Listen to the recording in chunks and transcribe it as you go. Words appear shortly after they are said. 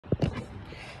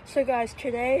So guys,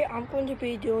 today I'm going to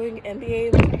be doing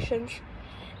NBA impressions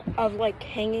of like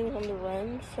hanging on the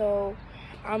rim. So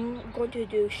I'm going to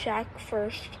do Shaq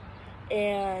first,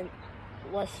 and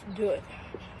let's do it.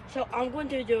 So I'm going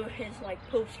to do his like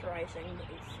posterizing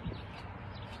moves.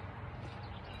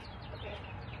 Okay,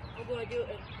 I'm going to do it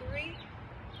in 3,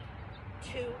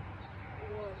 2,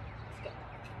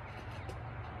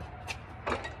 1,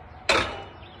 let's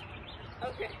go.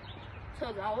 Okay,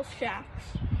 so that was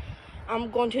Shaq's. I'm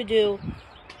going to do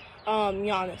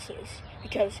Giannis's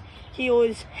because he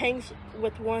always hangs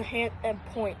with one hand and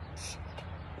points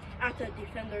at the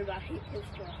defender that he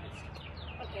posterized.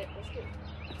 Okay, let's do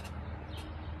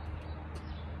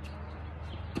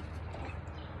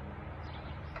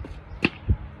it.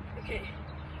 Okay,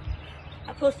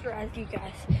 I posterized you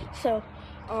guys. So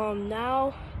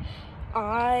now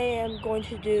I am going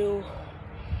to do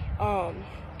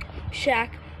Shaq.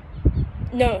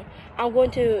 No, I'm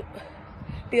going to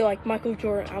be like Michael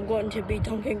Jordan. I'm going to be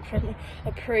dunking from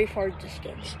a pretty far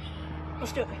distance.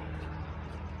 Let's do it.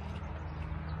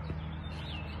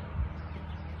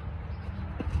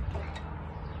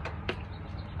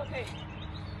 Okay,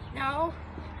 now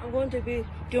I'm going to be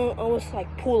doing almost like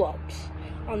pull-ups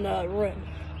on the rim.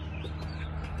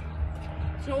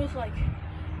 It's almost like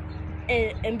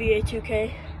in NBA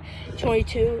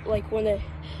 2K22, like when they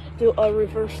do a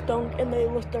reverse dunk and they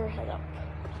lift their head up.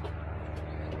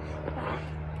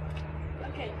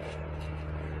 Okay.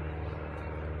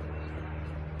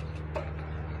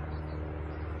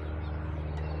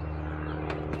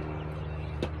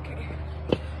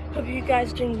 Hope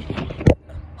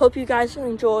you guys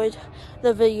enjoyed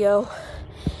the video.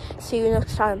 See you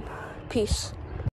next time. Peace.